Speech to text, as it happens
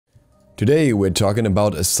Today we're talking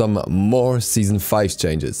about some more Season 5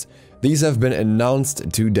 changes. These have been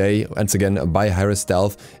announced today, once again by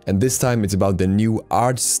SLOTH, and this time it's about the new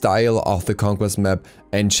art style of the Conquest map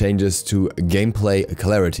and changes to gameplay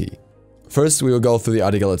clarity. First, we will go through the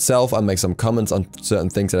article itself. I'll make some comments on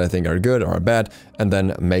certain things that I think are good or are bad, and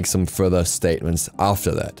then make some further statements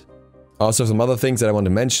after that. Also, some other things that I want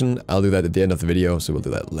to mention, I'll do that at the end of the video, so we'll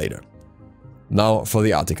do that later. Now for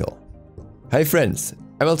the article. Hey friends,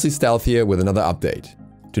 SLOTH here with another update.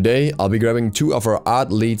 Today, I'll be grabbing two of our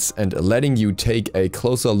art leads and letting you take a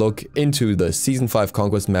closer look into the Season 5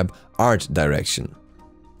 Conquest map art direction.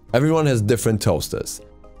 Everyone has different toasters.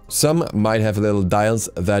 Some might have little dials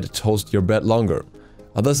that toast your bread longer.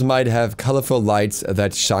 Others might have colorful lights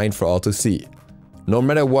that shine for all to see. No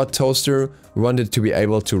matter what toaster, we want it to be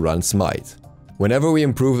able to run Smite. Whenever we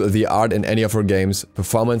improve the art in any of our games,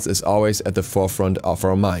 performance is always at the forefront of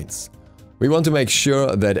our minds. We want to make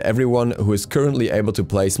sure that everyone who is currently able to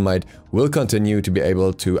play Smite will continue to be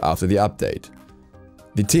able to after the update.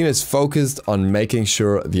 The team is focused on making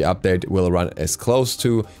sure the update will run as close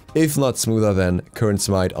to, if not smoother than, current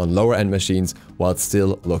Smite on lower end machines while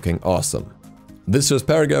still looking awesome. This first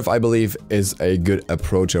paragraph, I believe, is a good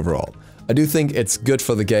approach overall. I do think it's good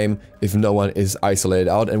for the game if no one is isolated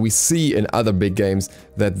out, and we see in other big games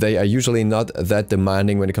that they are usually not that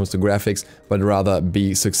demanding when it comes to graphics, but rather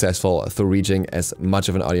be successful through reaching as much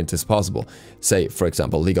of an audience as possible. Say, for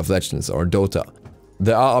example, League of Legends or Dota.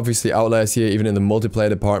 There are obviously outliers here, even in the multiplayer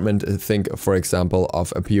department. Think, for example,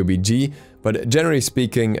 of a PUBG, but generally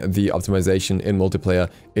speaking, the optimization in multiplayer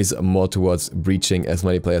is more towards reaching as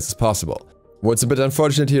many players as possible. What's a bit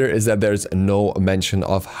unfortunate here is that there's no mention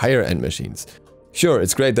of higher end machines. Sure,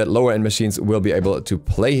 it's great that lower end machines will be able to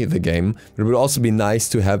play the game, but it would also be nice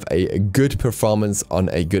to have a good performance on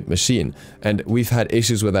a good machine. And we've had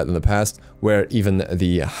issues with that in the past, where even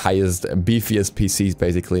the highest, beefiest PCs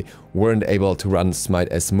basically weren't able to run Smite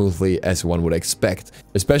as smoothly as one would expect,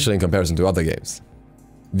 especially in comparison to other games.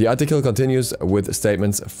 The article continues with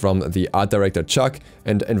statements from the art director Chuck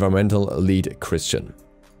and environmental lead Christian.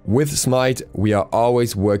 With Smite, we are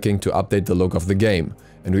always working to update the look of the game,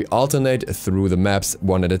 and we alternate through the maps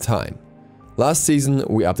one at a time. Last season,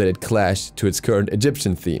 we updated Clash to its current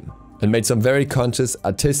Egyptian theme, and made some very conscious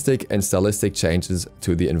artistic and stylistic changes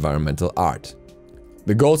to the environmental art.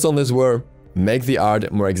 The goals on this were: make the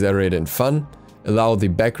art more exaggerated and fun, allow the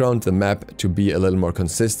background, the map, to be a little more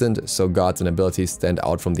consistent so gods and abilities stand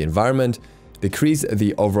out from the environment, decrease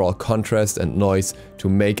the overall contrast and noise to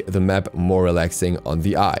make the map more relaxing on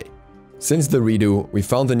the eye. Since the redo, we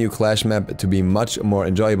found the new Clash map to be much more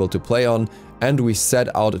enjoyable to play on, and we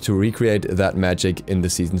set out to recreate that magic in the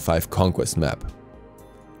Season 5 Conquest map.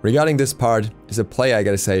 Regarding this part, as a player I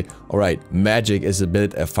gotta say, alright, magic is a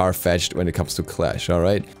bit far-fetched when it comes to Clash,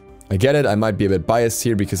 alright? I get it, I might be a bit biased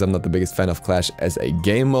here because I'm not the biggest fan of Clash as a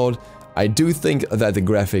game mode. I do think that the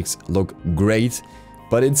graphics look great,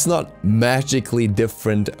 but it's not magically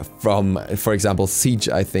different from, for example, Siege,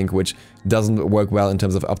 I think, which doesn't work well in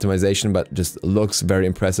terms of optimization, but just looks very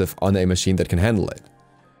impressive on a machine that can handle it.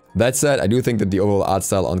 That said, I do think that the overall art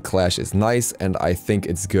style on Clash is nice, and I think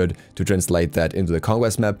it's good to translate that into the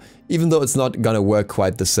Conquest map, even though it's not gonna work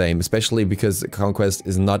quite the same, especially because Conquest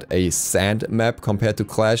is not a sand map compared to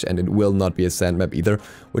Clash, and it will not be a sand map either,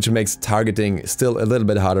 which makes targeting still a little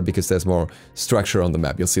bit harder because there's more structure on the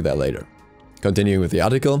map. You'll see that later. Continuing with the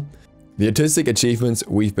article, the artistic achievements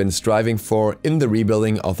we've been striving for in the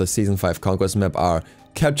rebuilding of the Season 5 Conquest map are: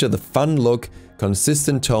 capture the fun look,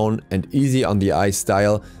 consistent tone, and easy on the eye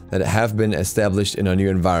style that have been established in our new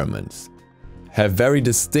environments. Have very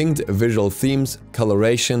distinct visual themes,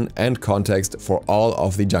 coloration, and context for all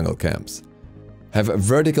of the jungle camps. Have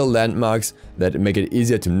vertical landmarks that make it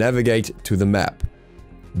easier to navigate to the map.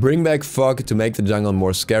 Bring back fog to make the jungle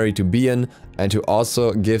more scary to be in, and to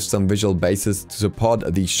also give some visual basis to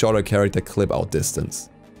support the shorter character clip out distance.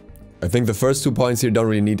 I think the first 2 points here don't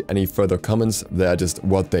really need any further comments, they are just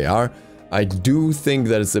what they are. I do think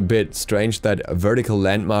that it's a bit strange that vertical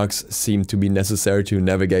landmarks seem to be necessary to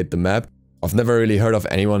navigate the map. I've never really heard of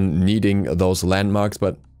anyone needing those landmarks,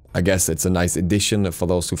 but I guess it's a nice addition for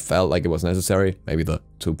those who felt like it was necessary. Maybe the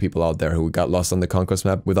 2 people out there who got lost on the Conquest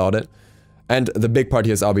map without it. And the big part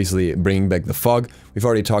here is obviously bringing back the fog. We've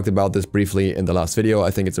already talked about this briefly in the last video.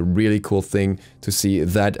 I think it's a really cool thing to see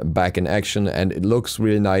that back in action, and it looks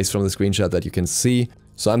really nice from the screenshot that you can see.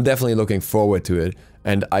 So I'm definitely looking forward to it.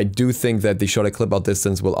 And I do think that the shorter clip out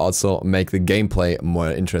distance will also make the gameplay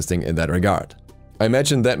more interesting in that regard. I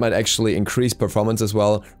imagine that might actually increase performance as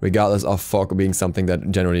well, regardless of fog being something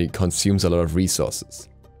that generally consumes a lot of resources.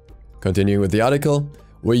 Continuing with the article,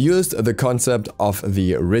 We used the concept of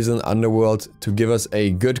the risen underworld to give us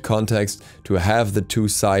a good context to have the two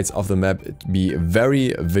sides of the map be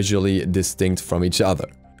very visually distinct from each other.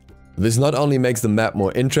 This not only makes the map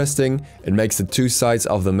more interesting, it makes the two sides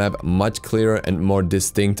of the map much clearer and more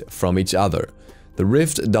distinct from each other. The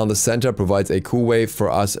rift down the center provides a cool way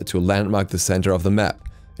for us to landmark the center of the map.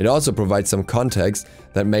 It also provides some context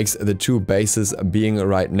that makes the two bases being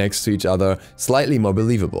right next to each other slightly more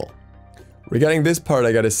believable. Regarding this part,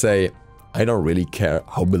 I gotta say, I don't really care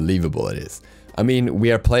how believable it is. I mean,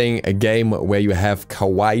 we are playing a game where you have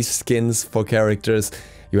kawaii skins for characters,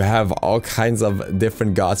 you have all kinds of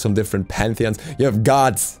different gods from different pantheons, you have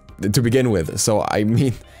gods to begin with, so I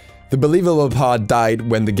mean, the believable part died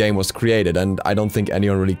when the game was created, and I don't think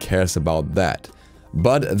anyone really cares about that.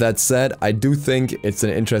 But that said, I do think it's an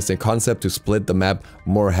interesting concept to split the map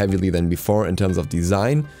more heavily than before in terms of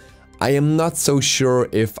design. I am not so sure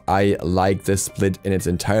if I like this split in its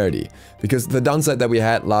entirety, because the downside that we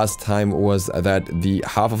had last time was that the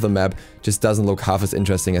half of the map just doesn't look half as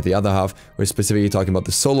interesting as the other half. We're specifically talking about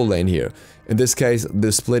the solo lane here. In this case,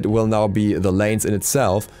 the split will now be the lanes in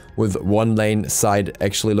itself, with one lane side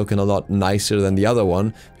actually looking a lot nicer than the other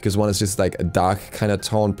one, because one is just like a dark kind of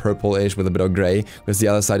tone, purple-ish with a bit of gray, whereas the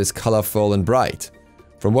other side is colorful and bright.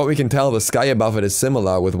 From what we can tell, the sky above it is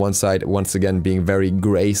similar, with one side once again being very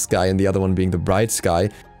gray sky and the other one being the bright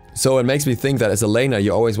sky. So it makes me think that as a laner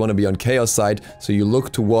you always want to be on chaos side, so you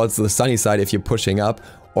look towards the sunny side if you're pushing up,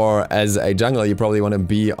 or as a jungler you probably want to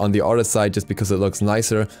be on the other side just because it looks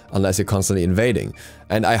nicer unless you're constantly invading.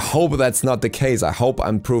 And I hope that's not the case. I hope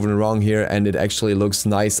I'm proven wrong here and it actually looks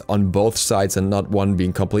nice on both sides and not one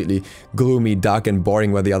being completely gloomy, dark and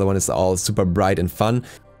boring where the other one is all super bright and fun.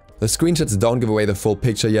 The screenshots don't give away the full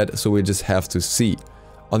picture yet, so we just have to see.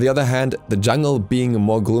 On the other hand, the jungle being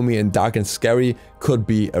more gloomy and dark and scary could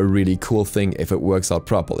be a really cool thing if it works out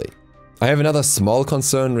properly. I have another small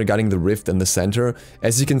concern regarding the rift in the center.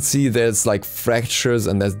 As you can see, there's like fractures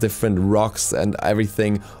and there's different rocks and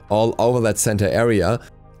everything all over that center area,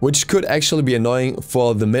 which could actually be annoying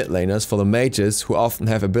for the mid laners, for the mages, who often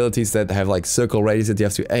have abilities that have like circle radius that you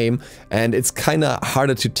have to aim, and it's kinda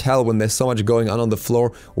harder to tell when there's so much going on the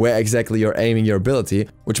floor where exactly you're aiming your ability,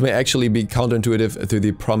 which may actually be counterintuitive to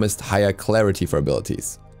the promised higher clarity for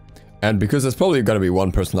abilities. And because there's probably gonna be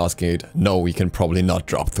one person asking it, no, we can probably not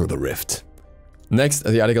drop through the rift. Next,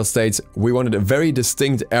 the article states, we wanted very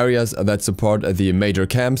distinct areas that support the major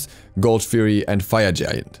camps, Gold Fury and Fire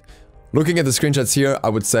Giant. Looking at the screenshots here, I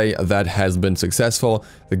would say that has been successful.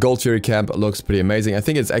 The Gold Fury camp looks pretty amazing. I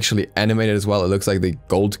think it's actually animated as well. It looks like the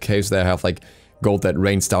gold caves there have like gold that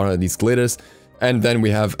rains down on these glitters. And then we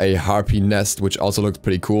have a harpy nest, which also looks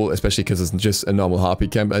pretty cool, especially because it's just a normal harpy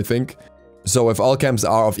camp, I think. So if all camps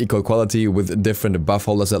are of equal quality with different buff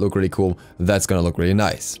holders that look really cool, that's gonna look really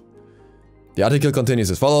nice. The article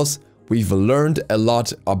continues as follows. We've learned a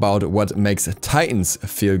lot about what makes Titans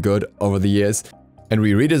feel good over the years, and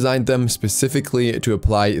we redesigned them specifically to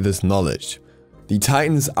apply this knowledge. The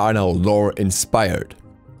Titans are now lore inspired.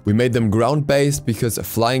 We made them ground based because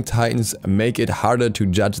flying Titans make it harder to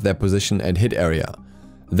judge their position and hit area.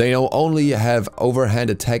 They now only have overhand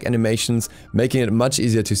attack animations, making it much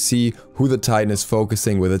easier to see who the Titan is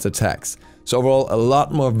focusing with its attacks. So overall, a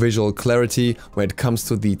lot more visual clarity when it comes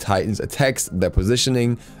to the Titan's attacks, their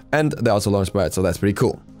positioning, and they're also lore inspired, so that's pretty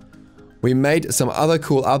cool. We made some other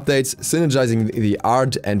cool updates synergizing the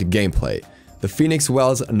art and gameplay. The Phoenix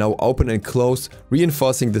wells now open and close,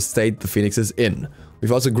 reinforcing the state the Phoenix is in.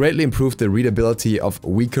 We've also greatly improved the readability of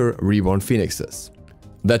weaker reborn Phoenixes.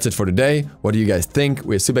 That's it for today. What do you guys think?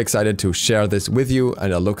 We're super excited to share this with you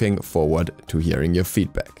and are looking forward to hearing your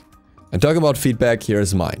feedback. And talking about feedback,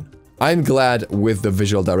 here's mine. I'm glad with the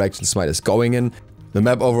visual direction Smite is going in. The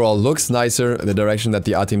map overall looks nicer. The direction that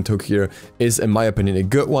the art team took here is, in my opinion, a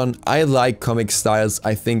good one. I like comic styles.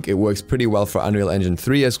 I think it works pretty well for Unreal Engine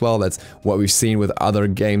 3 as well. That's what we've seen with other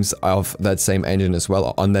games of that same engine as well,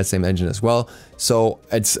 or on that same engine as well. So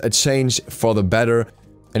it's a change for the better,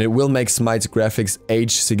 and it will make Smite's graphics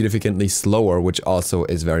age significantly slower, which also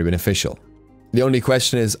is very beneficial. The only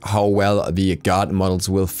question is how well the god models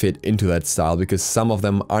will fit into that style, because some of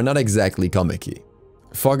them are not exactly comic-y.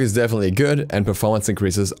 Fog is definitely good, and performance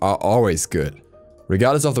increases are always good.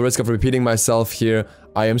 Regardless of the risk of repeating myself here,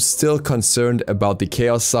 I am still concerned about the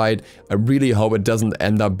chaos side. I really hope it doesn't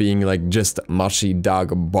end up being like just mushy, dark,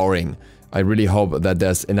 boring. I really hope that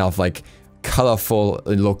there's enough like colorful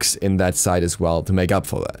looks in that side as well to make up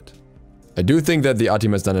for that. I do think that the art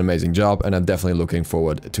team has done an amazing job, and I'm definitely looking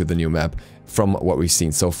forward to the new map from what we've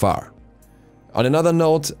seen so far. On another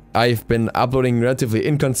note, I've been uploading relatively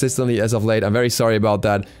inconsistently as of late. I'm very sorry about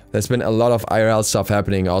that. There's been a lot of IRL stuff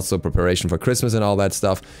happening, also preparation for Christmas and all that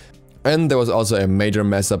stuff. And there was also a major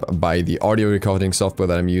mess up by the audio recording software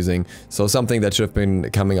that I'm using. So something that should have been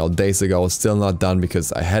coming out days ago is still not done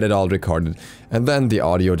because I had it all recorded. And then the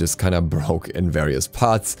audio just kind of broke in various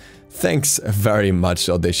parts. Thanks very much,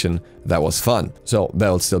 Audition. That was fun. So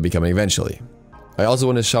that'll still be coming eventually. I also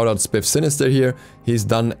want to shout out Spiff Sinister here. He's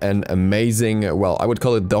done an amazing, well, I would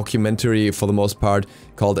call it documentary for the most part,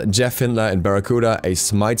 called Jeff Hindler and Barracuda, a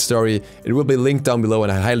Smite story. It will be linked down below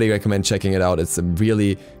and I highly recommend checking it out. It's a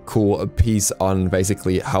really cool piece on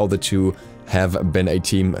basically how the two have been a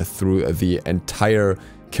team through the entire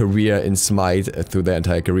career in Smite, through their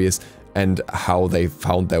entire careers, and how they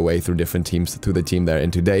found their way through different teams to the team they're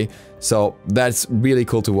in today. So that's really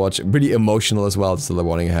cool to watch, really emotional as well, still a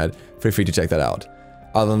warning ahead. Feel free to check that out.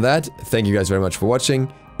 Other than that, thank you guys very much for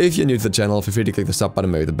watching. If you're new to the channel, feel free to click the sub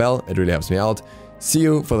button, maybe the bell, it really helps me out. See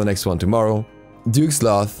you for the next one tomorrow.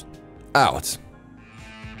 DukeSloth, out.